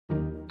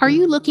Are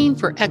you looking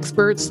for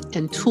experts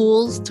and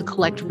tools to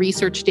collect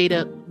research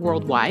data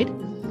worldwide?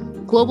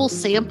 Global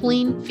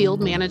sampling,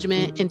 field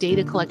management, and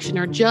data collection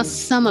are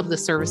just some of the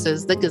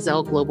services that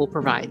Gazelle Global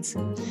provides.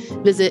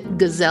 Visit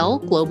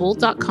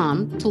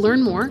gazelleglobal.com to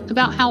learn more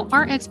about how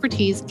our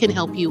expertise can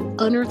help you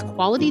unearth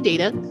quality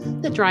data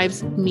that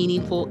drives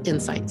meaningful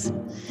insights.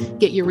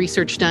 Get your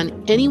research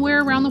done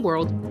anywhere around the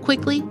world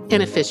quickly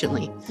and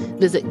efficiently.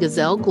 Visit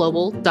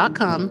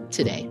gazelleglobal.com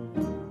today.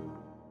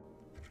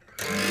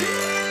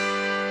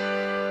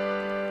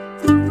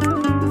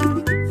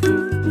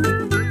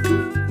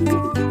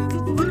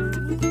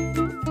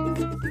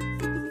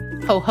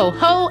 Ho, ho,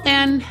 ho,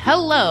 and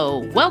hello.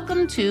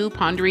 Welcome to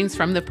Ponderings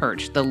from the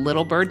Perch, the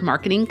Little Bird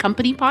Marketing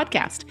Company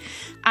podcast.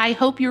 I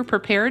hope you're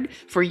prepared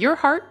for your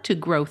heart to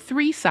grow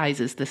 3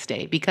 sizes this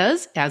day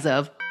because, as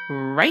of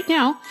right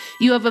now,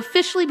 you have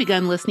officially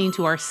begun listening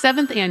to our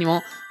 7th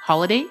annual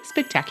Holiday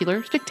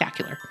Spectacular.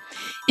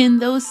 In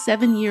those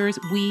 7 years,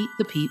 we,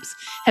 the peeps,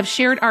 have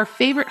shared our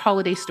favorite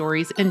holiday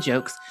stories and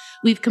jokes.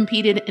 We've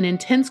competed in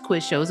intense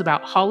quiz shows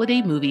about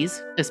holiday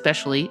movies,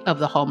 especially of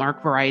the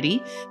Hallmark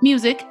variety,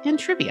 music, and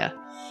trivia.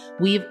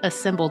 We've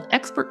assembled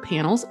expert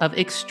panels of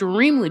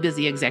extremely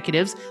busy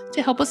executives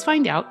to help us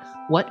find out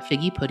what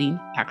figgy pudding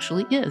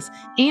actually is.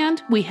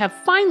 And we have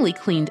finally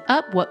cleaned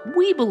up what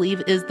we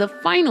believe is the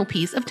final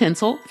piece of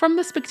tinsel from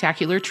the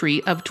spectacular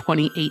tree of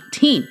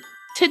 2018.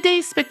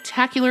 Today's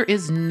spectacular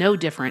is no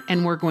different,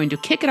 and we're going to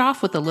kick it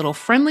off with a little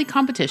friendly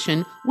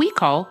competition we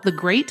call the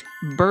Great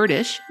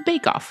Birdish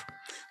Bake Off.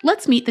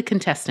 Let's meet the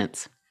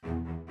contestants.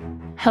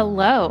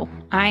 Hello,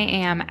 I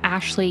am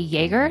Ashley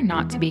Yeager,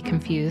 not to be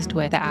confused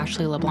with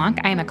Ashley LeBlanc.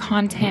 I am a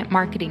content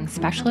marketing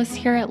specialist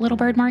here at Little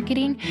Bird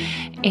Marketing,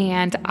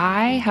 and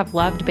I have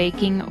loved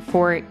baking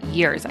for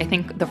years. I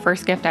think the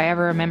first gift I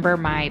ever remember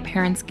my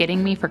parents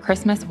getting me for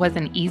Christmas was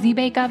an Easy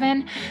Bake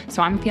Oven,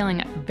 so I'm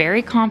feeling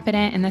very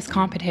confident in this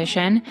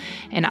competition,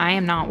 and I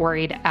am not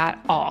worried at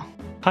all.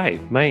 Hi,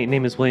 my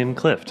name is William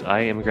Clift.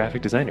 I am a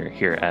graphic designer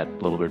here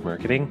at Little Bird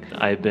Marketing.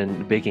 I've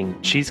been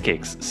baking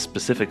cheesecakes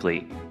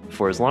specifically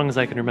for as long as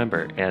I can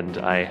remember, and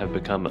I have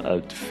become a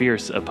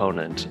fierce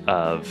opponent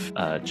of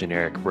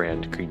generic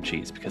brand cream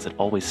cheese because it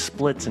always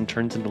splits and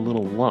turns into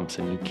little lumps,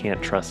 and you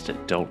can't trust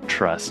it. Don't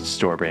trust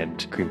store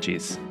brand cream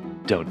cheese.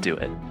 Don't do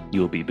it.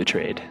 You will be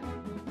betrayed.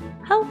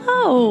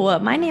 Hello,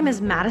 my name is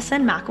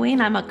Madison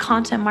McElwain. I'm a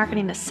content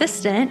marketing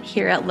assistant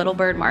here at Little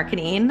Bird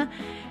Marketing.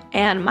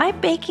 And my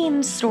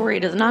baking story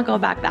does not go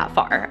back that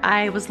far.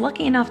 I was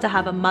lucky enough to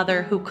have a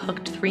mother who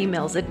cooked 3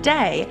 meals a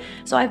day.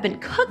 So I've been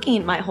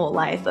cooking my whole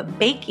life, but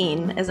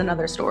baking is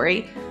another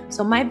story.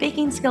 So my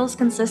baking skills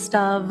consist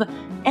of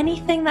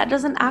anything that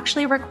doesn't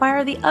actually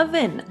require the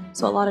oven.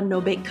 So a lot of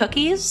no-bake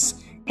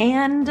cookies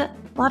and a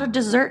lot of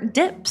dessert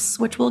dips,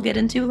 which we'll get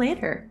into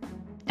later.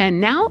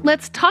 And now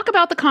let's talk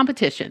about the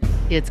competition.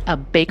 It's a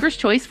baker's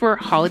choice for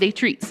holiday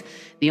treats.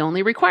 The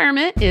only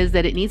requirement is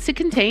that it needs to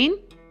contain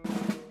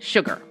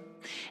sugar.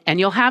 And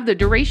you'll have the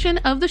duration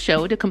of the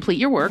show to complete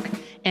your work,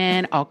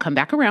 and I'll come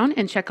back around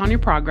and check on your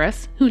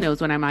progress. Who knows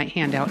when I might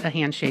hand out a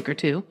handshake or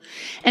two.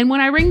 And when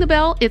I ring the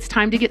bell, it's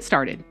time to get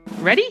started.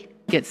 Ready?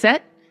 Get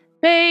set,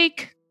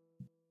 bake!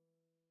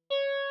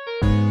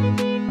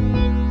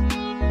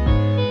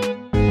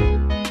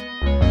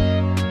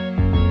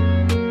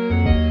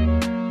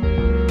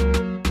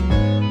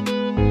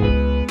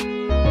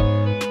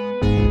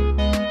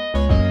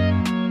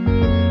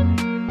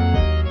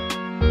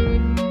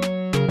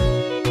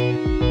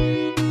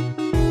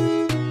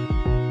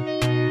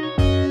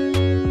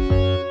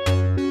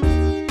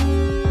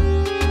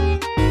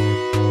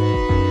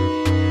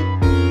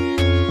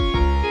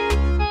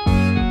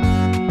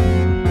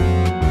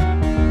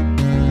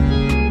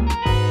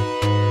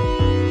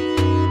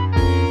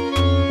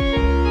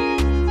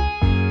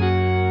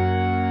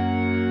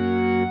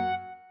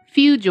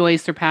 Few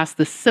joys surpass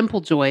the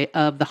simple joy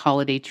of the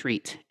holiday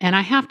treat. And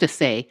I have to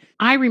say,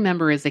 I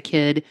remember as a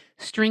kid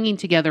stringing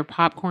together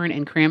popcorn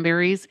and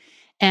cranberries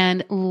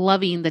and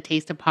loving the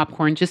taste of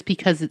popcorn just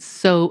because it's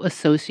so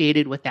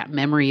associated with that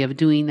memory of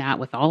doing that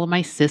with all of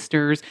my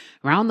sisters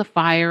around the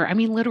fire. I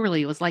mean,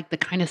 literally, it was like the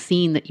kind of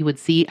scene that you would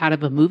see out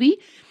of a movie.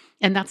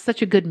 And that's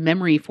such a good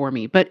memory for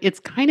me. But it's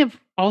kind of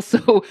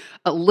also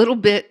a little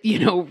bit,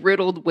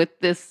 riddled with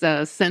this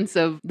sense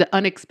of the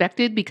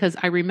unexpected, because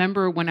I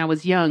remember when I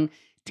was young,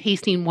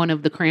 tasting one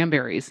of the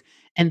cranberries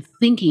and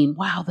thinking,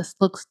 wow, this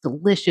looks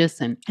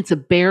delicious and it's a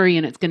berry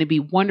and it's going to be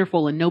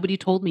wonderful. And nobody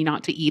told me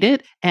not to eat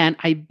it. And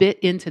I bit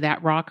into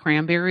that raw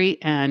cranberry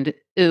and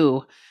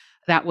ooh,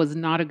 that was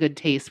not a good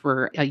taste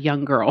for a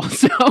young girl.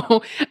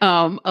 So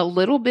a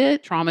little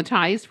bit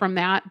traumatized from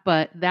that,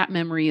 but that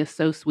memory is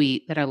so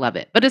sweet that I love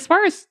it. But as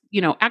far as,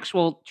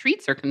 actual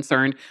treats are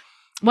concerned,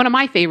 one of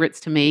my favorites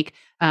to make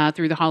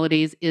through the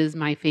holidays is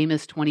my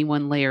famous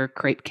 21-layer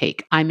crepe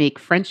cake. I make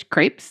French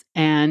crepes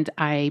and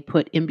I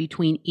put in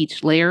between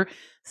each layer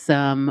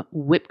some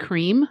whipped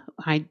cream.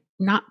 I'm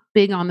not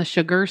big on the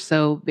sugar,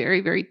 so very,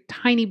 very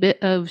tiny bit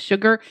of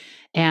sugar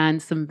and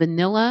some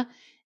vanilla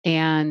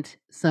and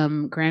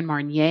some Grand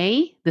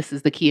Marnier. This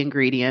is the key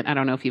ingredient. I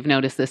don't know if you've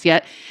noticed this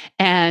yet.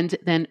 And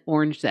then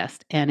orange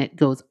zest. And it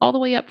goes all the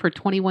way up for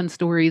 21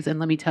 stories. And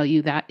let me tell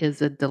you, that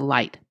is a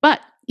delight.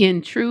 But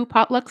in true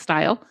potluck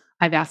style,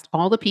 I've asked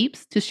all the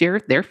peeps to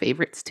share their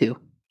favorites too.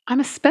 I'm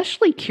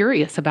especially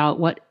curious about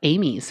what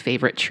Amy's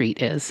favorite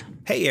treat is.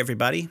 Hey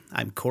everybody,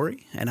 I'm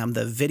Corey, and I'm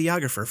the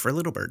videographer for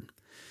Little Bird.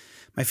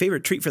 My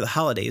favorite treat for the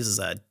holidays is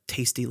a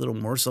tasty little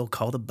morsel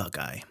called a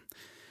Buckeye.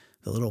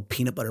 The little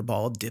peanut butter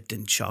ball dipped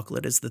in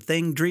chocolate is the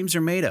thing dreams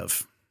are made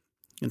of.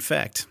 In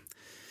fact,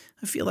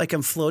 I feel like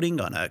I'm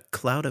floating on a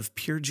cloud of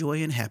pure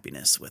joy and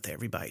happiness with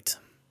every bite.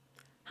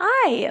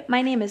 Hi,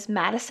 my name is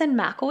Madison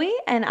McElwee,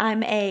 and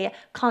I'm a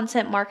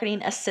content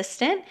marketing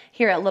assistant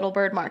here at Little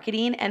Bird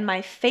Marketing. And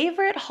my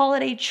favorite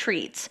holiday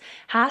treat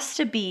has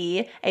to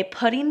be a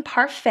pudding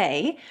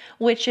parfait,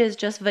 which is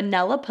just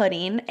vanilla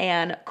pudding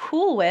and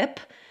Cool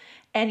Whip.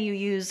 And you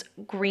use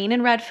green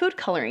and red food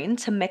coloring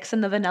to mix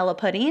in the vanilla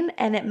pudding,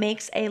 and it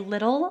makes a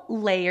little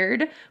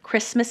layered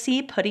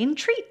Christmassy pudding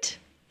treat.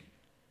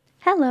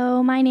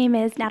 Hello, my name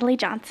is Natalie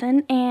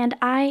Johnson, and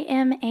I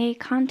am a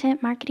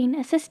content marketing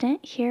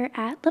assistant here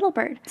at Little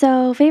Bird.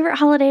 So, favorite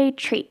holiday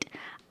treat.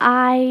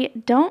 I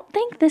don't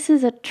think this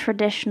is a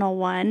traditional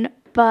one,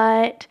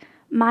 but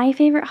my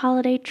favorite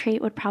holiday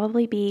treat would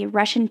probably be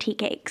Russian tea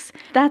cakes.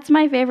 That's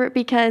my favorite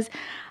because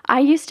I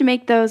used to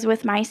make those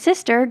with my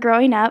sister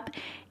growing up,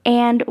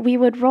 and we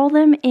would roll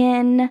them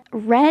in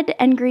red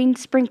and green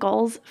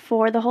sprinkles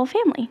for the whole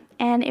family.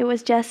 And it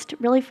was just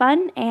really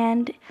fun,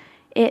 and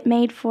it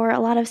made for a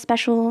lot of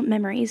special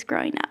memories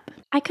growing up.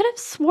 I could have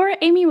swore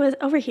Amy was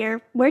over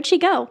here. Where'd she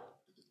go?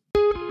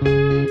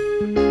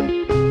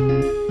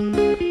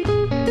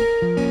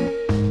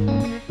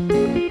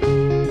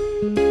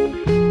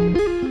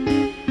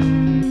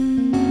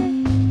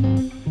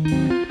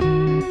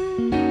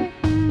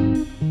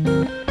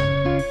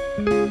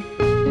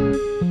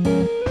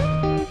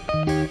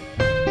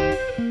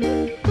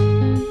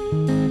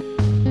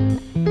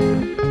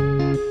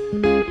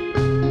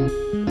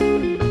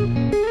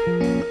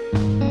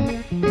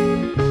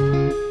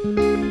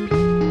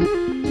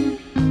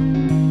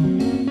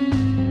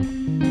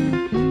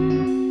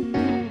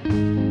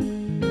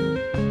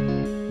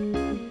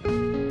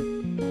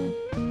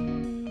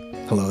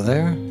 Hello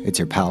there, it's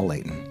your pal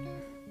Layton.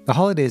 The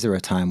holidays are a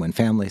time when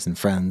families and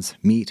friends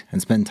meet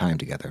and spend time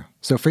together,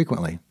 so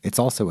frequently it's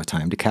also a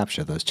time to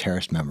capture those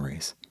cherished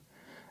memories.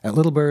 At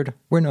Little Bird,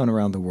 we're known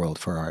around the world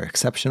for our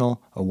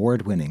exceptional,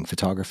 award-winning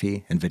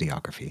photography and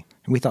videography,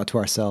 and we thought to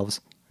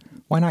ourselves,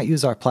 why not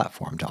use our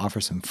platform to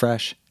offer some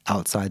fresh,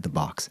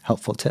 outside-the-box,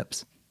 helpful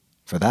tips?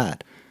 For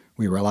that,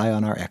 we rely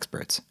on our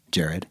experts,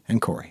 Jared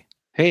and Corey.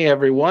 Hey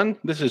everyone,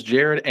 this is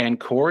Jared and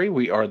Corey.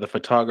 We are the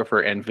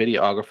photographer and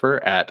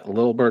videographer at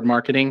Little Bird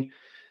Marketing.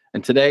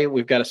 And today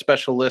we've got a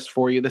special list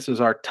for you. This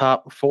is our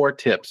top 4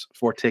 tips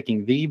for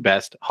taking the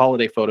best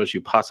holiday photos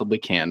you possibly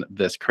can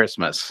this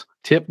Christmas.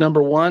 Tip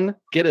number 1,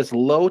 get as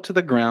low to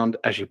the ground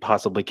as you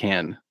possibly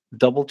can.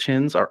 Double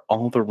chins are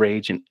all the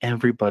rage and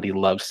everybody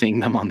loves seeing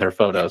them on their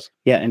photos.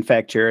 Yeah, in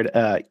fact, Jared,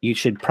 you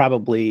should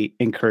probably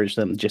encourage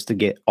them just to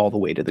get all the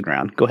way to the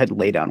ground. Go ahead and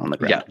lay down on the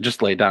ground. Yeah,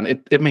 just lay down.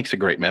 It makes a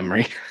great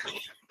memory.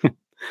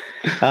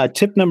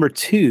 Tip number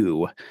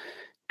 2,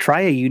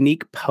 try a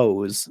unique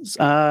pose,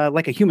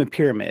 like a human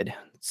pyramid.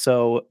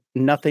 So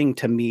nothing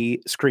to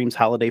me screams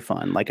holiday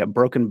fun, like a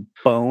broken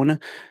bone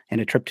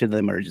and a trip to the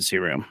emergency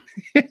room.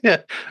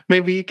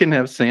 Maybe you can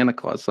have Santa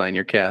Claus sign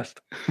your cast.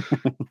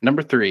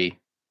 Number 3,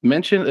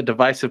 mention a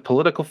divisive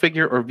political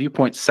figure or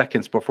viewpoint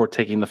seconds before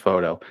taking the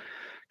photo.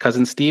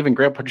 Cousin Steve and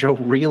Grandpa Joe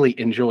really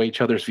enjoy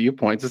each other's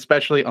viewpoints,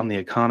 especially on the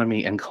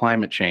economy and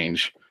climate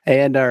change.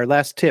 And our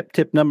last tip,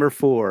 tip number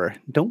 4,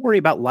 don't worry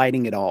about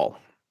lighting at all.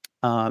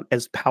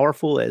 As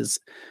powerful as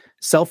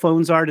cell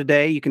phones are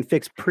today, you can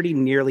fix pretty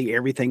nearly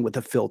everything with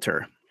a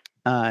filter.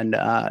 And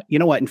you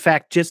know what? In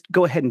fact, just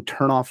go ahead and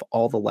turn off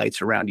all the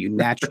lights around you.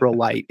 Natural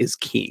light is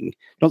king.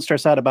 Don't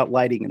stress out about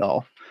lighting at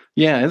all.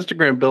 Yeah,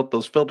 Instagram built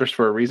those filters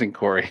for a reason,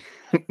 Corey.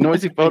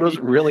 Noisy photos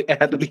really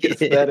add to the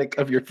aesthetic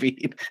of your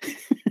feed.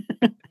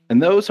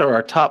 And those are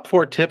our top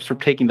 4 tips for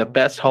taking the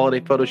best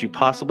holiday photos you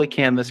possibly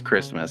can this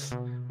Christmas.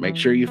 Make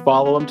sure you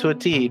follow them to a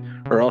T,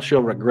 or else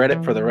you'll regret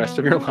it for the rest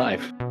of your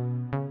life.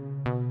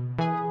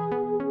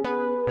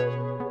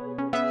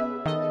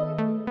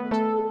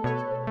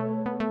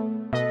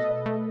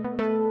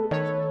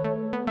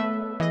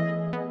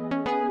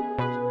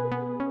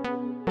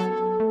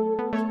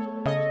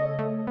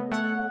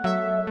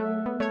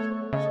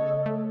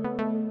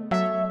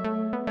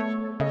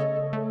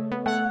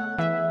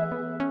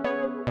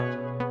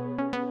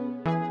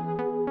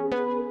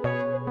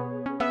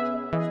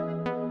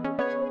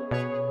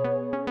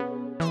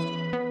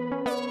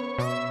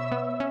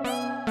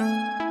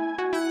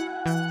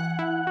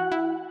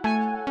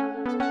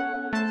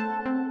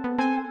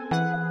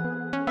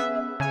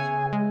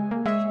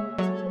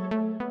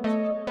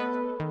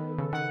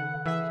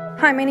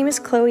 Hi, my name is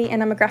Chloe,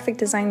 and I'm a graphic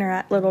designer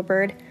at Little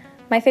Bird.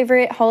 My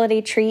favorite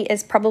holiday treat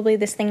is probably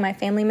this thing my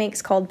family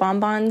makes called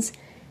bonbons.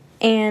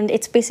 and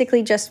it's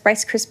basically just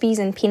Rice Krispies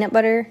and peanut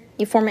butter.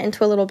 You form it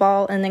into a little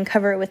ball and then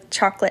cover it with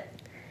chocolate.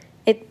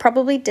 It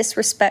probably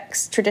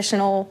disrespects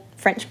traditional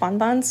French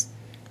bonbons,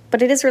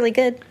 but it is really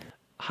good.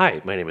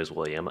 Hi, my name is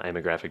William. I'm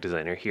a graphic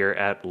designer here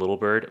at Little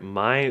Bird.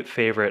 My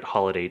favorite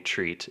holiday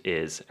treat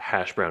is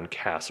hash brown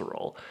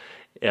casserole.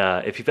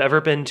 If you've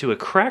ever been to a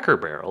Cracker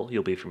Barrel,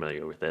 you'll be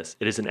familiar with this.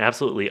 It is an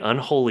absolutely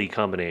unholy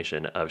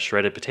combination of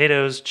shredded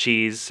potatoes,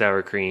 cheese,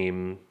 sour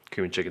cream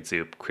and chicken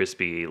soup,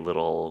 crispy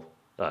little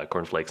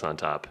cornflakes on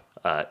top.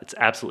 It's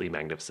absolutely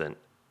magnificent.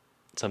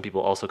 Some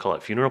people also call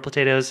it funeral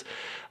potatoes.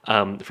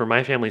 For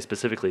my family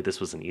specifically,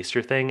 this was an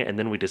Easter thing, and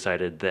then we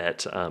decided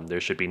that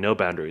there should be no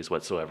boundaries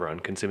whatsoever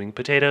on consuming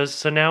potatoes.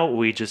 So now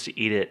we just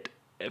eat it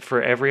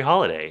for every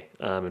holiday,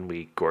 and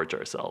we gorge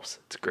ourselves.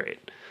 It's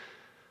great.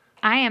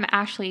 I am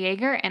Ashley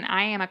Yeager, and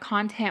I am a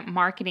content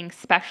marketing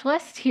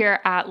specialist here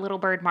at Little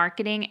Bird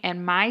Marketing,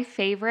 and my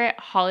favorite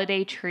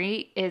holiday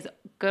treat is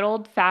good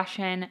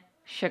old-fashioned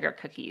sugar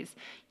cookies.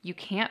 You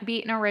can't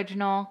beat an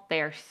original. They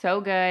are so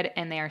good,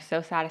 and they are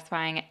so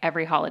satisfying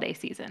every holiday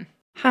season.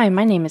 Hi,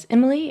 my name is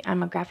Emily.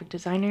 I'm a graphic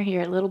designer here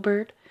at Little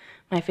Bird.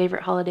 My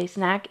favorite holiday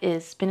snack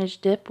is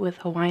spinach dip with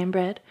Hawaiian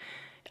bread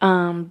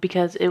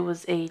because it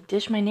was a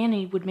dish my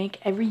nanny would make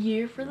every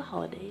year for the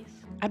holidays.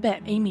 I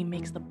bet Amy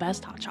makes the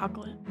best hot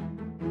chocolate.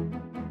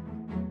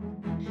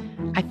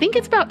 I think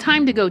it's about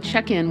time to go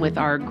check in with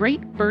our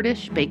Great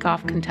Birdish Bake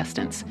Off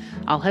contestants.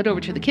 I'll head over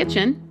to the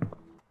kitchen.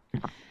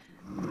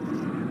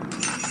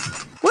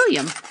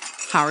 William,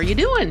 how are you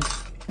doing?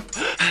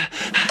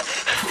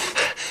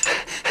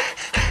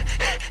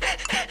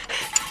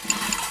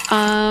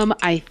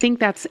 I think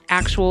that's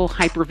actual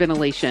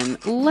hyperventilation.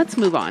 Let's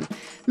move on.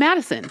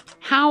 Madison,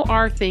 how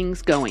are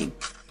things going?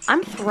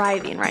 I'm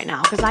thriving right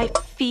now because I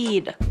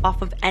feed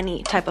off of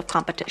any type of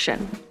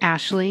competition.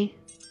 Ashley,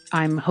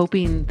 I'm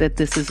hoping that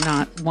this is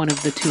not one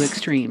of the two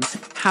extremes.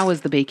 How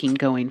is the baking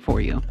going for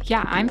you?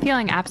 Yeah, I'm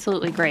feeling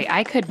absolutely great.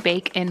 I could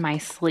bake in my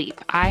sleep.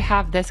 I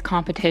have this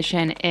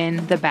competition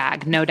in the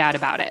bag, no doubt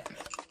about it.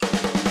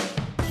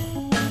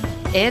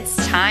 It's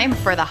time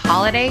for the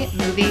Holiday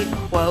Movie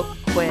Quote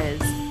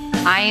Quiz.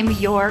 I am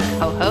your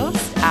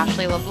co-host,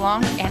 Ashley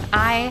LeBlanc, and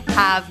I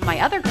have my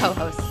other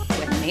co-host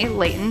with me,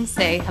 Leighton.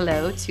 Say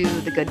hello to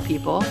the good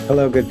people.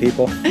 Hello, good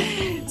people.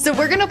 So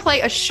we're going to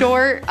play a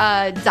short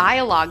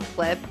dialogue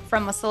clip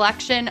from a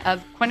selection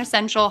of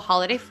quintessential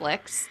holiday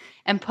flicks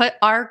and put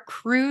our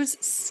crew's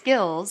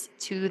skills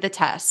to the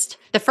test.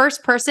 The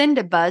first person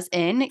to buzz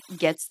in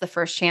gets the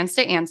first chance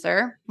to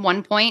answer.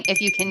 1 point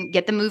if you can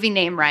get the movie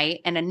name right,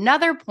 and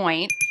another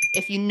point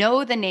if you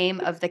know the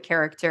name of the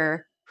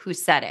character who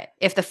said it.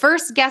 If the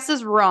first guess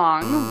is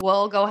wrong,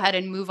 we'll go ahead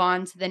and move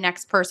on to the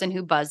next person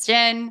who buzzed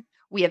in.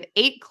 We have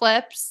 8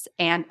 clips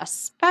and a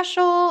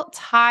special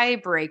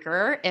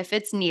tiebreaker if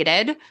it's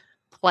needed.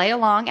 Play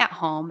along at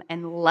home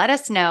and let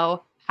us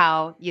know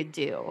how you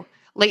do.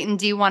 Leighton,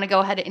 do you want to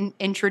go ahead and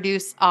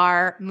introduce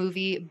our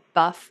movie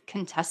buff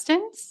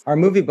contestants? Our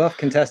movie buff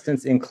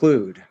contestants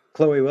include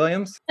Chloe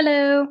Williams.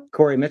 Hello.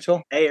 Corey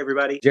Mitchell. Hey,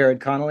 everybody. Jared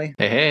Connolly.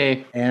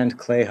 Hey. And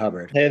Clay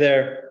Hubbard. Hey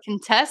there.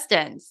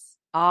 Contestants,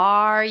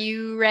 are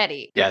you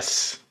ready?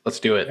 Yes, let's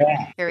do it.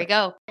 Yeah. Here we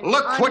go.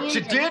 Look what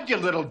you did, you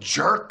little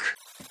jerk.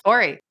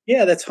 Corey.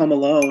 Yeah, that's Home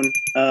Alone.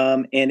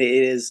 And it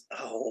is,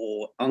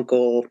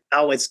 Uncle.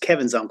 Oh, it's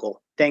Kevin's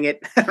uncle. Dang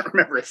it. I don't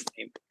remember his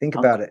name. Think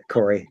about it,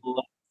 Corey.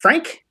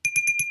 Frank?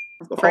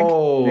 Uncle Frank?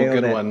 Oh, Nailed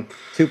good it. one.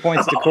 2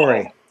 points to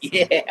Corey.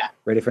 Yeah.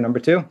 Ready for number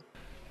 2?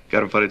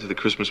 Got invited to the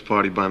Christmas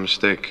party by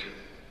mistake.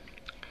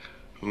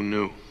 Who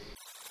knew?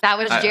 That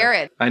was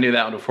Jared. I knew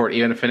that one before it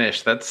even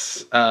finished.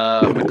 That's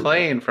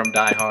McClane from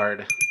Die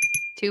Hard.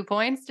 2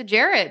 points to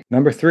Jared.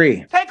 Number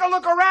 3. Take a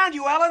look around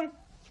you, Ellen.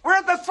 We're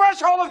at the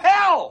threshold of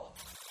hell.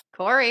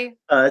 Corey.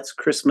 It's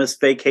Christmas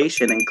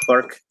Vacation and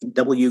Clark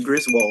W.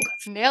 Griswold.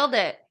 Nailed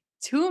it.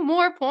 2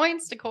 more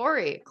points to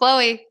Corey.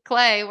 Chloe,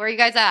 Clay, where are you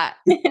guys at?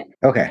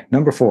 Okay,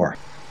 number 4.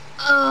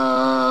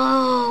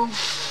 Oh,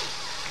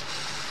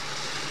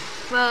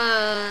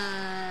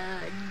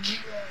 fudge.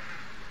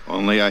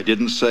 Only I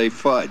didn't say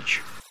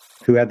fudge.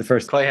 Who had the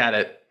first? Clay had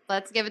it.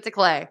 Let's give it to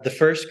Clay. The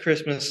first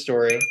Christmas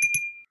Story,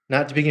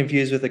 not to be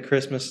confused with A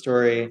Christmas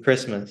Story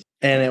Christmas.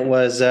 And it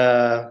was,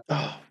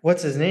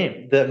 what's his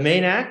name? The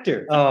main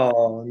actor.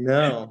 Oh,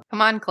 no.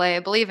 Come on, Clay. I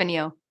believe in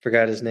you.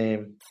 Forgot his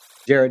name.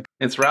 Jared.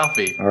 It's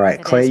Ralphie. All right,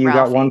 It Clay, is you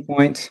Ralphie. got 1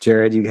 point.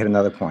 Jared, you get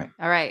another point.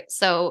 All right.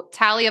 So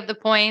tally of the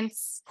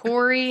points.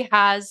 Corey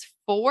has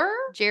 4.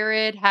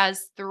 Jared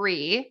has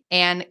 3.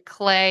 And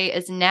Clay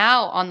is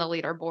now on the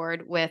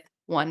leaderboard with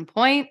 1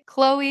 point.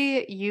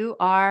 Chloe, you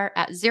are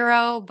at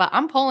 0, but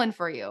I'm pulling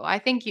for you. I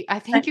think you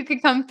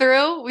could come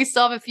through. We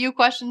still have a few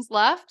questions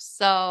left.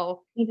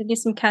 So Need to do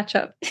some catch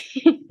up.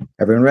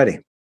 Everyone ready?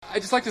 I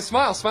just like to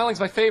smile.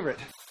 Smiling's my favorite.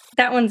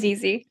 That one's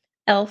easy.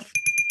 Elf.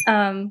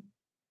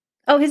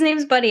 Oh, his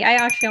name's Buddy. I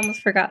actually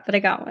almost forgot, but I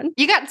got one.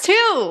 you got 2.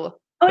 Oh,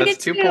 I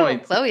That's get 2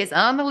 points. Chloe is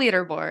on the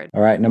leaderboard.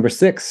 All right, number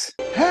 6.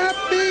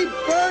 Happy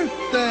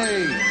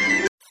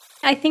birthday!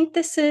 I think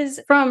this is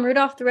from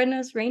Rudolph the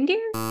Red-Nosed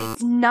Reindeer.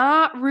 It's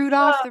not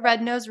Rudolph the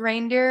Red-Nosed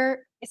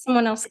Reindeer,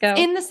 Someone else go.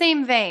 In the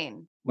same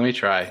vein. Let me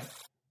try.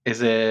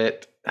 Is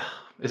it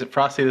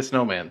Frosty the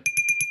Snowman?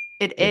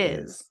 It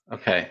is.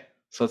 Okay,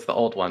 so it's the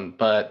old one,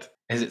 but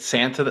is it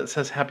Santa that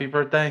says happy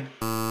birthday?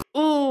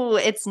 Ooh,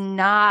 it's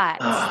not.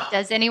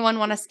 Does anyone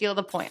want to steal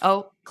the point?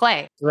 Oh,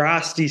 Clay.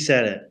 Frosty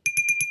said it.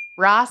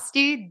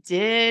 Frosty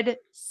did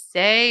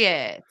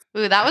say it.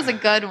 Ooh, that was a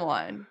good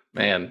one.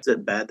 Man. Is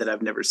it bad that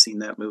I've never seen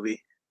that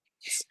movie?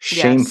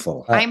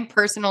 Shameful. I'm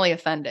personally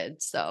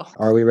offended, so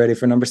Are we ready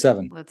for number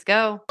 7? let's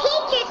go.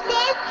 Teacher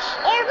says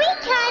every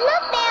time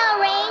a bell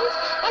rings,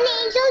 an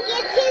angel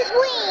gets his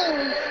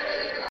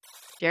wings.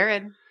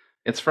 Jared,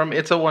 It's from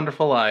It's a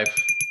Wonderful Life,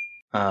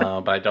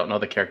 but I don't know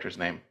the character's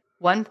name.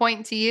 1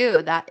 point to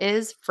you. That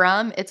is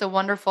from It's a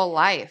Wonderful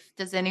Life.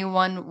 Does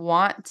anyone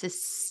want to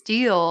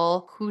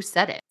steal who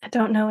said it? I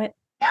don't know it.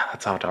 Yeah,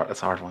 that's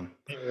a hard one.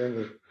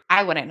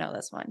 I wouldn't know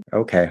this one.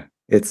 Okay.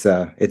 It's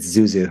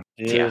Zuzu.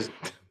 Yeah,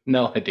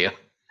 no idea.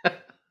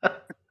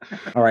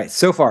 All right.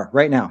 So far,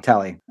 right now,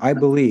 tally. I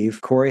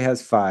believe Corey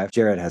has 5,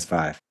 Jared has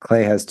 5,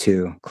 Clay has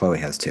 2, Chloe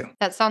has 2.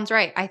 That sounds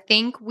right. I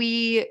think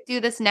we do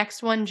this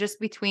next one just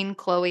between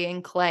Chloe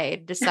and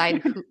Clay.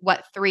 Decide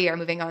what 3 are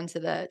moving on to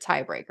the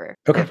tiebreaker.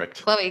 Okay.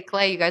 Perfect. Chloe,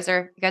 Clay, you guys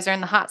are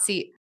in the hot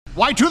seat.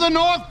 Why, to the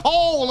North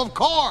Pole, of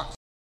course.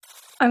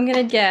 I'm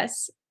gonna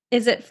guess.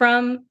 Is it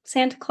from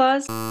Santa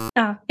Claus?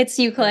 Oh, it's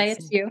you, Clay.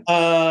 It's you.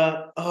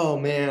 Oh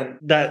man,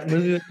 that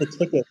movie with the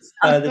tickets.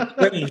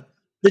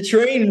 The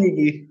train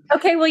movie.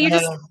 Okay, well,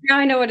 now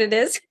I know what it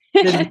is.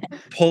 The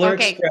Polar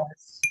Okay.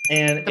 Express,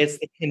 and it's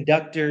the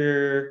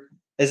conductor.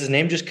 Is his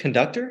name just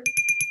Conductor?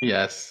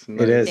 Yes.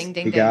 It is. Ding,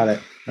 ding, You ding. got it.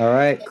 All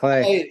right,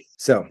 Clay.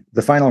 So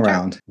the final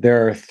round.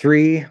 There are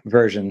 3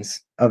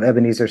 versions of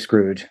Ebenezer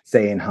Scrooge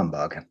saying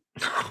humbug.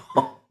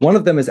 One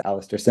of them is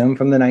Alistair Sim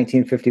from the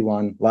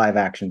 1951 live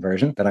action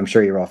version that I'm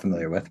sure you're all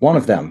familiar with. One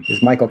of them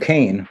is Michael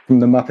Caine from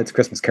The Muppets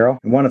Christmas Carol.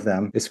 And one of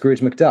them is Scrooge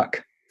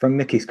McDuck from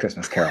Mickey's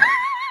Christmas Carol.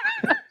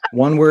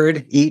 One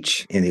word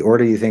each in the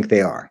order you think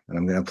they are. And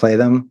I'm going to play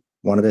them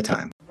one at a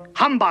time.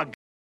 Humbug.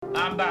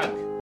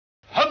 Humbug.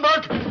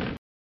 Humbug.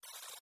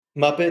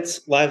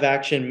 Muppets live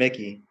action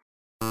Mickey.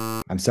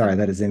 I'm sorry,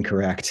 that is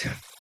incorrect.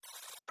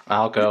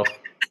 I'll go.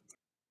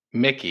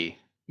 Mickey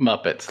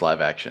Muppets live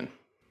action.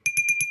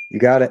 You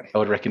got it. I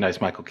would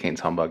recognize Michael Caine's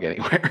humbug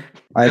anywhere.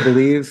 I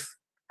believe,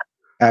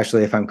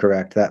 actually, if I'm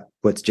correct, that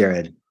puts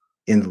Jared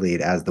in the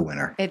lead as the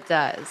winner. It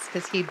does,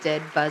 because he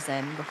did buzz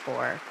in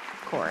before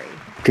Corey.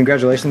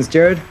 Congratulations,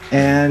 Jared,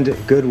 and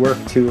good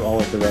work to all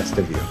of the rest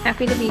of you.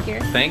 Happy to be here.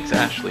 Thanks,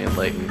 Ashley and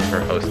Leighton,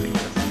 for hosting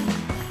this.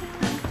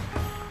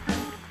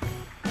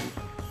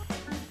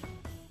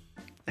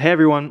 Hey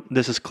everyone,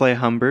 this is Clay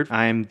Humbert.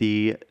 I am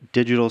the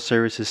Digital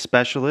Services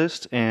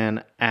Specialist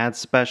and Ad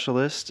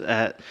Specialist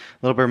at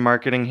Little Bird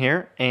Marketing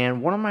here.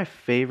 And one of my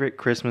favorite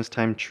Christmas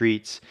time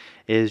treats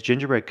is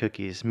gingerbread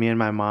cookies. Me and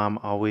my mom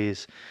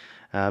always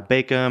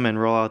bake them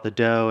and roll out the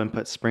dough and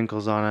put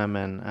sprinkles on them.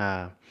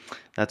 And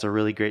that's a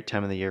really great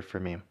time of the year for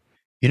me.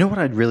 You know what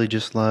I'd really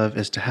just love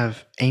is to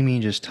have Amy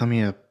just tell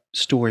me a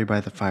story by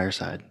the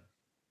fireside.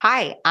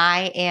 Hi,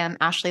 I am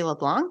Ashley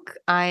LeBlanc.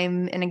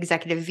 I'm an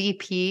executive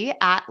VP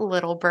at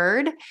Little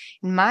Bird.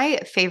 My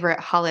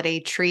favorite holiday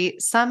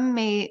treat, some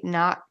may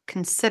not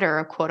consider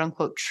a quote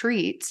unquote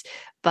treat,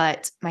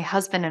 but my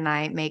husband and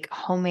I make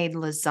homemade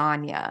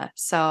lasagna.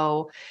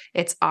 So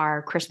it's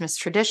our Christmas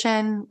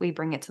tradition. We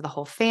bring it to the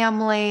whole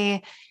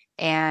family,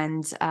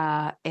 and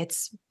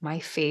it's my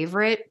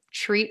favorite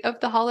treat of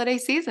the holiday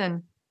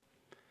season.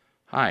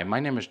 Hi, my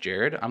name is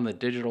Jared. I'm the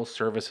Digital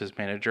Services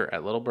Manager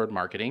at Little Bird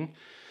Marketing.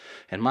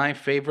 And my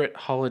favorite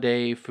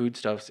holiday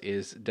foodstuffs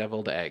is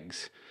deviled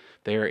eggs.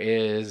 There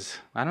is,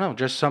 I don't know,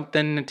 just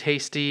something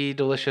tasty,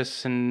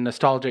 delicious, and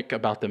nostalgic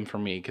about them for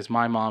me, because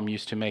my mom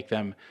used to make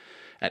them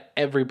at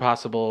every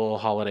possible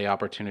holiday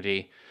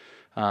opportunity.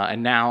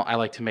 And now I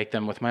like to make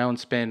them with my own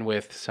spin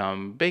with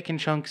some bacon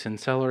chunks and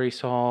celery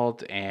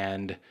salt.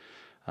 And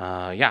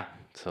yeah,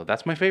 so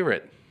that's my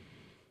favorite.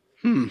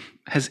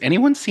 Has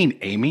anyone seen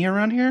Amy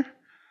around here?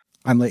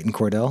 I'm Leighton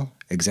Cordell,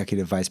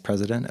 Executive Vice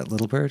President at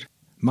Little Bird.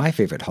 My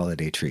favorite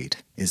holiday treat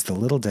is the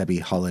Little Debbie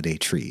holiday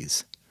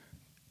trees.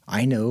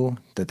 I know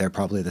that they're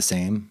probably the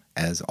same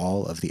as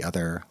all of the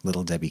other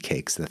Little Debbie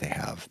cakes that they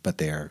have, but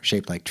they're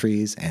shaped like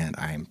trees, and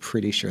I'm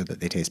pretty sure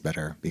that they taste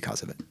better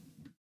because of it.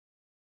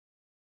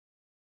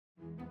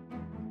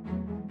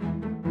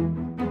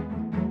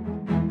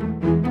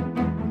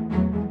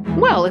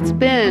 Well, it's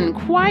been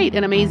quite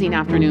an amazing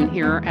afternoon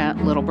here at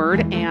Little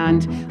Bird,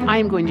 and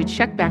I'm going to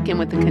check back in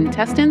with the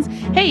contestants.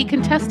 Hey,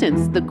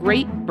 contestants, the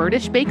Great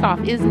Birdish Bake Off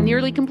is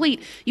nearly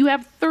complete. You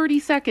have 30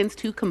 seconds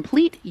to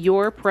complete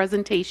your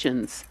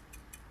presentations.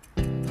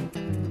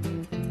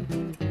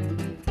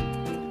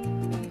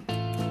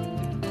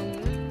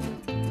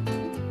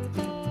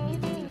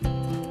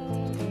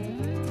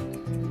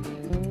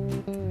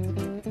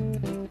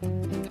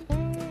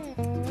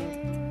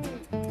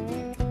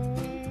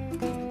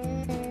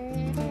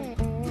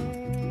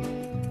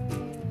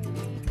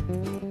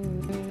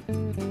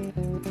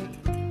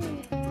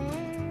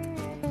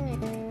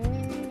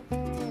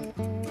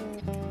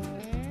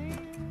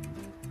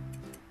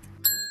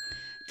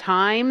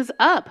 Time's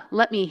up.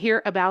 Let me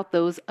hear about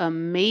those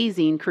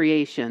amazing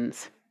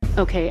creations.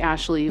 Okay,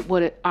 Ashley,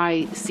 what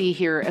I see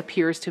here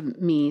appears to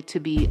me to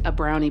be a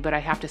brownie, but I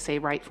have to say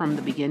right from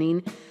the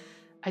beginning,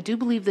 I do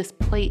believe this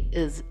plate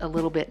is a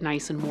little bit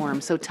nice and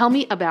warm. So tell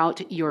me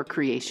about your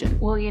creation.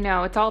 Well, you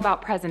know, it's all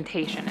about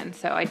presentation. And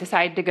so I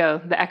decided to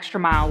go the extra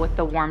mile with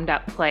the warmed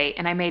up plate.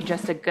 And I made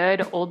just a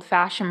good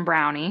old-fashioned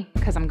brownie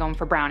because I'm going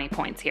for brownie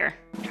points here.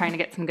 I'm trying to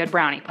get some good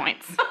brownie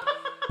points.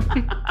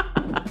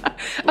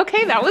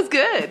 Okay, that was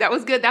good. That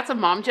was good. That's a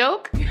mom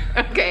joke.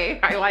 Okay,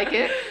 I like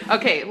it.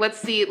 Okay, let's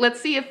see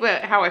if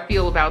how I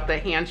feel about the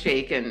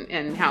handshake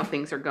and how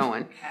things are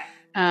going.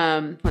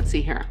 Let's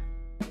see here.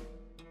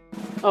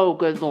 Oh,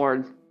 good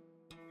Lord.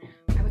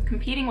 I was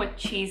competing with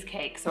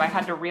cheesecake, so I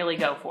had to really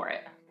go for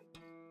it.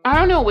 I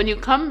don't know. When you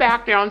come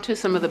back down to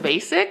some of the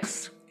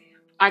basics,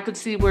 I could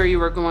see where you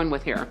were going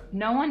with here.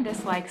 No one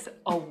dislikes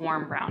a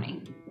warm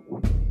brownie.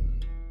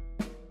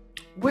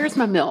 Where's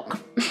my milk?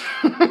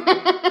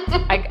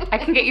 I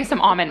can get you some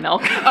almond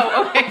milk.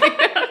 Oh, okay.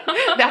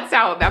 That's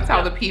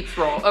how the peeps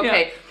roll.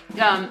 Okay.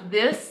 Yeah.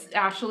 This,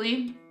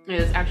 Ashley,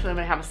 I'm going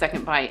to have a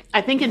second bite.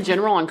 I think in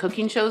general on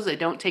cooking shows, they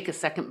don't take a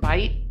second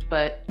bite,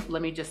 but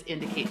let me just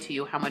indicate to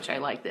you how much I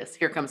like this.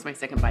 Here comes my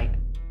second bite.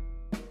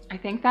 I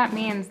think that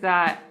means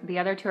that the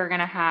other two are going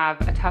to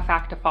have a tough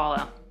act to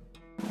follow.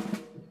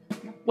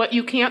 What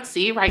you can't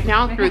see right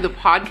now through the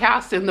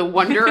podcast and the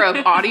wonder of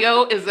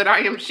audio is that I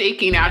am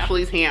shaking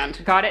Ashley's hand.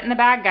 Got it in the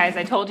bag, guys.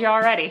 I told you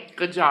already.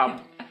 Good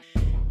job.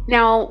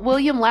 Now,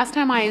 William, last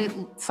time I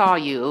saw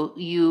you,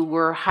 you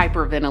were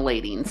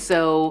hyperventilating.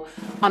 So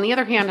on the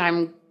other hand,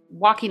 I'm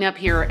walking up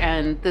here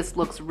and this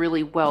looks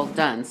really well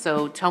done.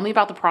 So tell me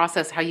about the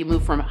process, how you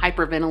move from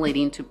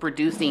hyperventilating to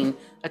producing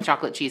a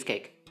chocolate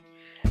cheesecake.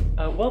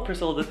 Well,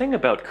 Priscilla, the thing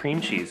about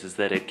cream cheese is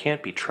that it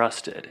can't be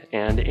trusted.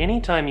 And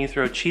anytime you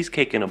throw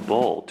cheesecake in a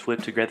bowl to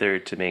whip together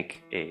to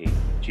make a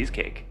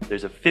cheesecake,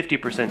 there's a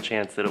 50%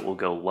 chance that it will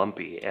go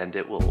lumpy and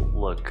it will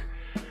look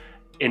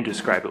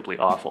indescribably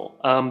awful.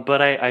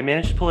 But I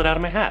managed to pull it out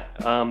of my hat.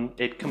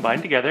 It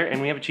combined together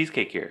and we have a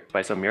cheesecake here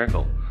by some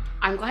miracle.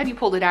 I'm glad you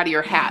pulled it out of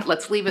your hat.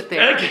 Let's leave it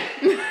there.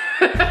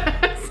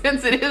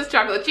 Since it is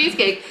chocolate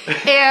cheesecake.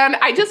 And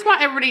I just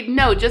want everybody to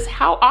know just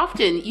how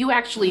often you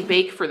actually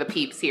bake for the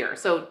peeps here.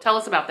 So tell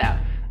us about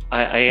that.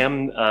 I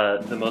am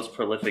the most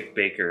prolific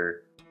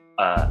baker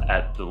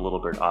at the Little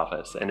Bird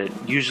office, and it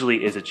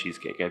usually is a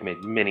cheesecake. I've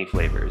made many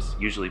flavors,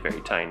 usually very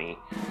tiny.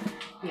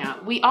 Yeah,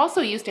 we also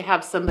used to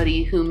have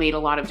somebody who made a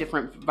lot of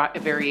different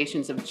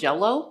variations of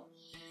Jell-O.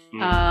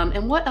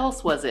 And what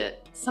else was it?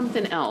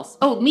 Something else.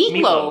 Oh,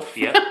 meatloaf.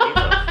 Yep,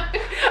 meatloaf.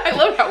 I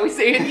love how we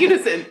say it in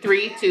unison.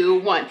 3, 2,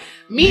 1.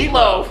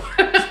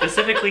 Meatloaf.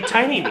 Specifically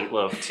tiny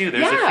meatloaf, too.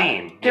 There's a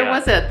theme. There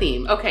was a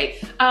theme. Okay.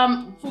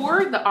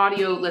 For the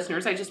audio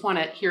listeners, I just want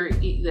to hear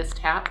this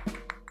tap.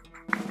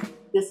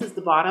 This is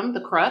the bottom,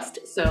 the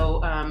crust.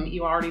 So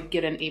you already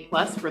get an A+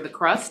 for the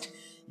crust.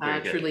 Very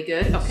good. Truly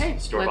good. Okay.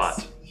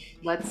 Store-bought.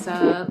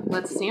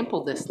 Let's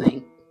sample this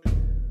thing.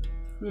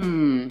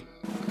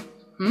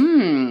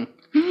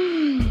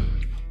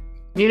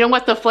 You know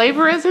what the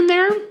flavor is in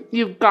there?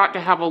 You've got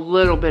to have a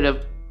little bit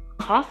of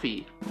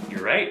coffee.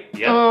 You're right.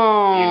 Yep.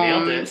 Oh, you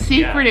nailed it.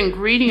 Secret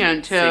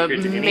ingredient to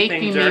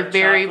making me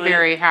very,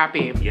 very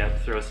happy.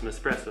 Yep. Throw some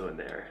espresso in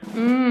there.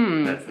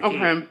 That's the key.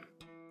 Okay.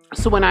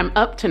 So when I'm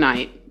up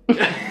tonight,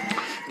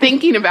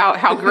 thinking about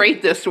how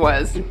great this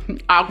was,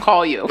 I'll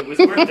call you. It was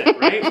worth it,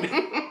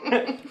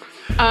 right?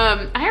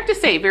 I have to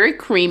say, very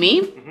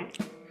creamy.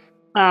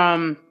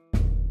 No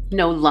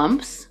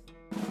lumps.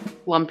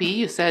 Lumpy,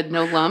 you said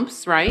no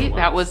lumps, right? No lumps.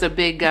 That was a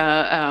big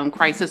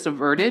crisis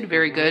averted.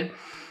 Very good.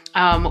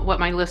 What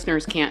my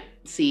listeners can't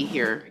see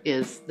here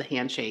is the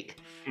handshake.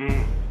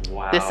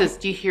 Wow.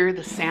 Do you hear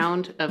the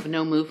sound of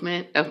no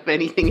movement of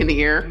anything in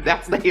the air?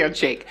 That's the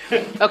handshake.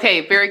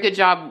 Okay, very good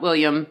job,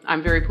 William.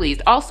 I'm very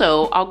pleased.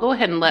 Also, I'll go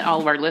ahead and let all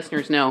of our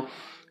listeners know,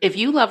 if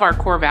you love our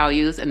core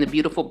values and the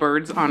beautiful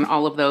birds on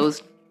all of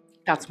those,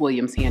 that's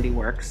William's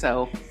handiwork.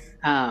 So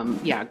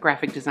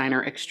graphic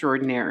designer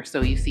extraordinaire.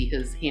 So you see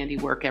his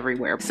handiwork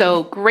everywhere.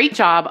 So great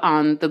job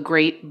on the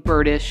Great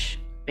Birdish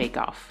Bake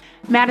Off.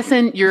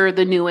 Madison, you're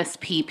the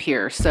newest peep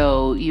here,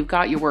 so you've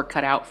got your work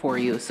cut out for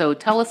you. So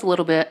tell us a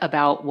little bit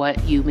about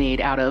what you made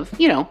out of,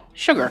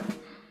 sugar.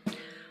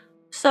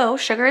 So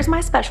sugar is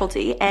my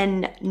specialty,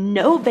 and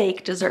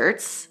no-bake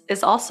desserts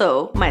is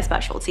also my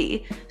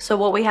specialty. So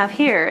what we have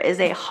here is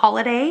a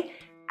holiday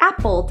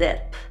apple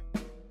dip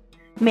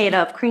made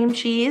of cream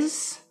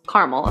cheese,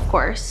 caramel, of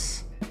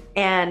course,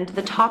 and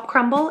the top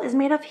crumble is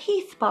made of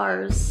Heath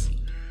bars.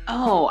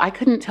 Oh, I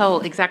couldn't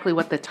tell exactly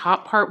what the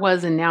top part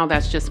was, and now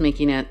that's just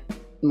making it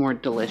more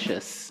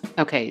delicious.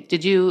 Okay,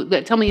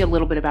 tell me a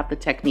little bit about the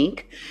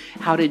technique?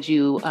 How did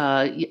you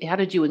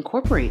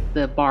incorporate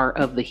the bar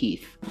of the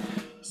Heath?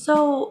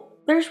 So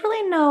there's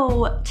really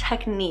no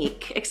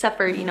technique except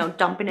for,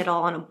 dumping it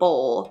all in a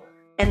bowl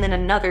and then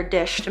another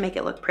dish to make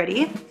it look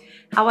pretty.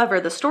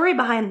 However, the story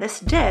behind this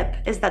dip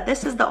is that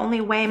this is the only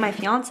way my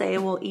fiance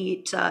will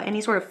eat any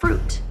sort of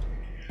fruit,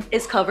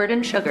 is covered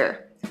in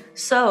sugar.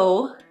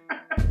 So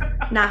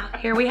Now,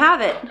 here we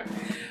have it.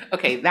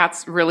 Okay,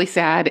 that's really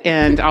sad,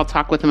 and I'll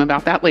talk with them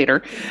about that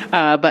later.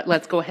 But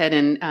let's go ahead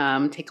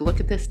and take a look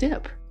at this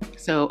dip.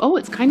 So,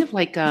 it's kind of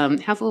like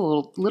has a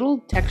little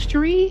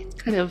texture-y,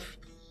 kind of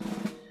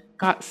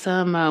got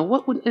some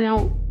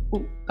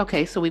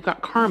okay, so we've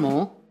got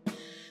caramel.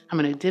 I'm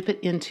going to dip it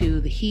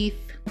into the Heath.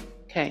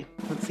 Okay,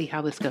 let's see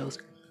how this goes.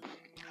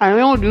 I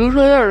know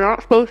usually they're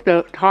not supposed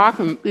to talk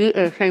and eat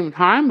at the same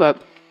time,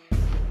 but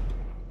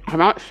I'm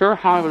not sure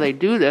how they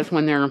do this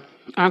when they're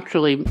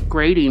actually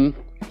grading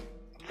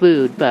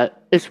food,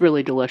 but it's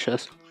really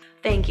delicious.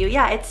 Thank you.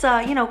 Yeah, it's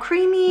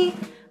creamy,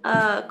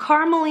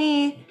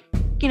 caramely,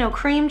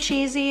 cream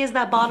cheesy is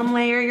that bottom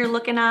layer you're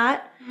looking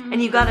at.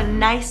 And you got a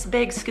nice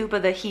big scoop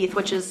of the Heath,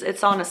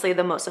 it's honestly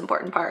the most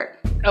important part.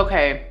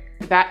 Okay,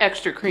 that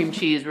extra cream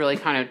cheese really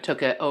kind of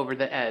took it over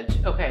the edge.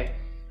 Okay,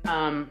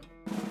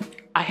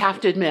 I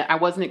have to admit, I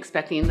wasn't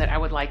expecting that I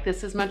would like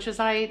this as much as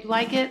I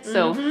like it.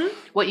 So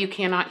what you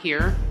cannot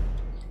hear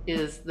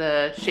is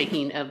the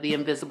shaking of the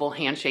invisible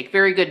handshake.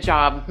 Very good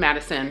job,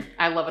 Madison.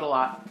 I love it a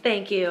lot.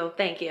 Thank you.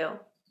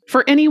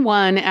 For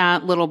anyone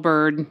at Little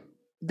Bird,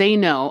 they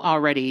know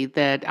already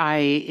that I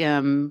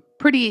am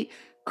pretty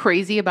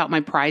crazy about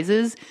my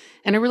prizes,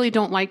 and I really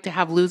don't like to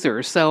have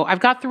losers. So I've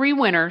got 3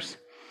 winners,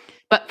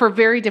 but for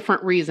very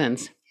different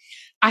reasons.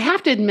 I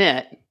have to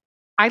admit,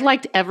 I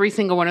liked every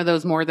single one of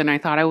those more than I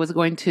thought I was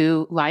going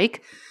to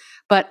like,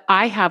 but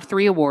I have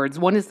 3 awards.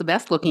 One is the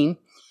best looking.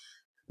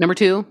 Number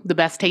 2, the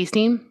best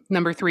tasting.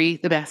 Number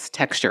 3, the best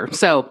texture.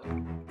 So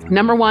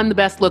number 1, the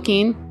best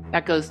looking,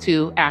 that goes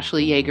to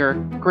Ashley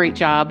Yeager. Great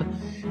job.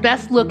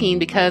 Best looking,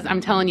 because I'm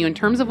telling you, in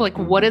terms of like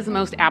what is the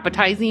most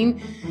appetizing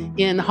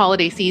in the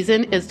holiday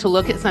season is to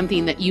look at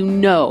something that you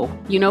know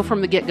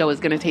from the get-go is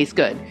going to taste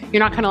good. You're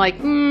not kind of like,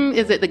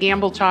 is it the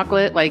Gamble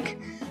chocolate? Like,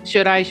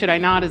 should I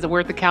not? Is it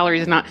worth the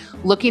calories? Not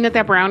looking at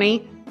that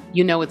brownie,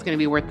 it's going to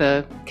be worth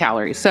the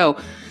calories. So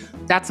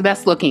that's the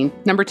best looking.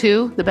 Number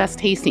 2, the best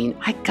tasting.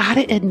 I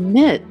gotta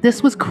admit,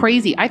 this was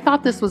crazy. I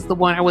thought this was the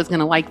one I was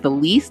gonna like the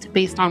least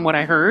based on what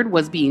I heard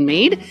was being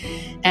made.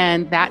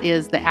 And that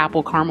is the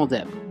apple caramel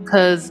dip.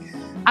 Because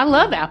I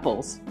love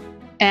apples.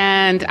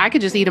 And I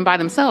could just eat them by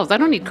themselves. I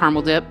don't need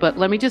caramel dip, but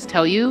let me just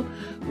tell you,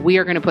 we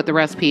are going to put the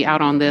recipe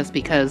out on this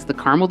because the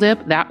caramel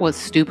dip, that was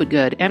stupid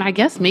good. And I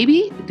guess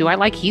maybe, do I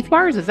like Heath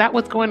bars? Is that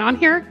what's going on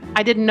here?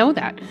 I didn't know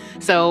that.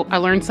 So I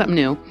learned something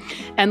new.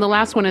 And the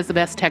last one is the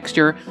best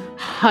texture,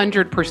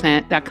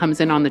 100% that comes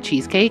in on the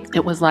cheesecake.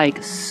 It was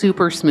like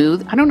super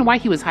smooth. I don't know why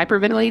he was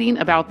hyperventilating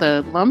about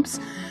the lumps,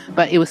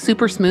 but it was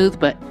super smooth.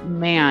 But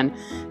man,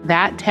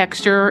 that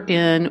texture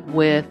in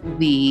with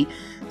the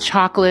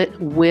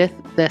chocolate with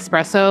the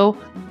espresso,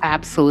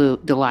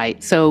 absolute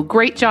delight. So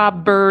great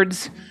job,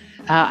 birds.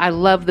 I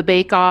love the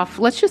bake off.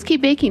 Let's just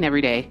keep baking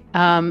every day.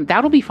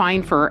 That'll be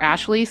fine for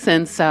Ashley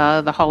since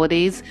the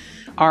holidays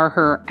are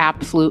her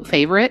absolute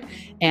favorite.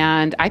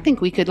 And I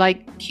think we could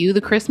cue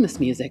the Christmas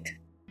music.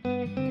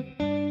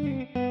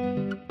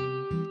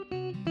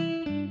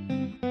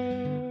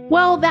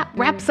 Well, that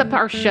wraps up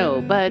our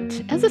show, but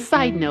as a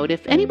side note,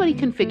 if anybody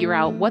can figure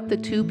out what the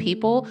 2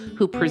 people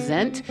who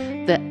present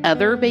the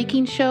other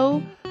baking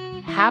show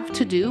have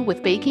to do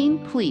with baking,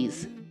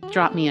 please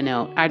drop me a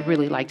note. I'd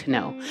really like to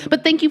know.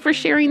 But thank you for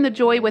sharing the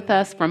joy with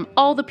us from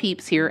all the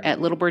peeps here at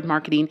Little Bird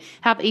Marketing.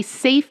 Have a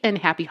safe and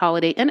happy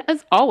holiday, and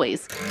as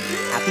always,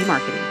 happy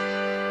marketing.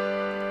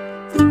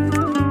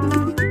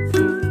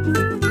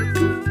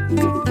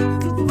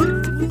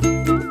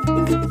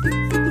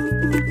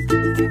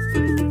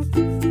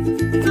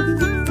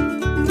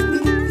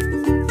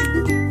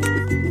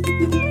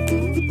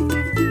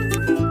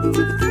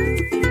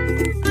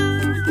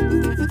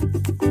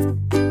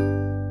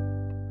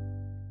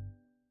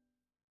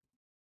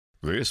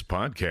 This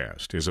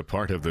podcast is a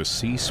part of the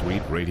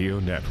C-Suite Radio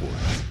Network.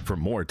 For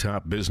more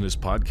top business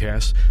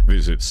podcasts,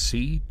 visit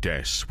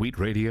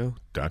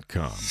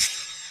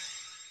c-suiteradio.com.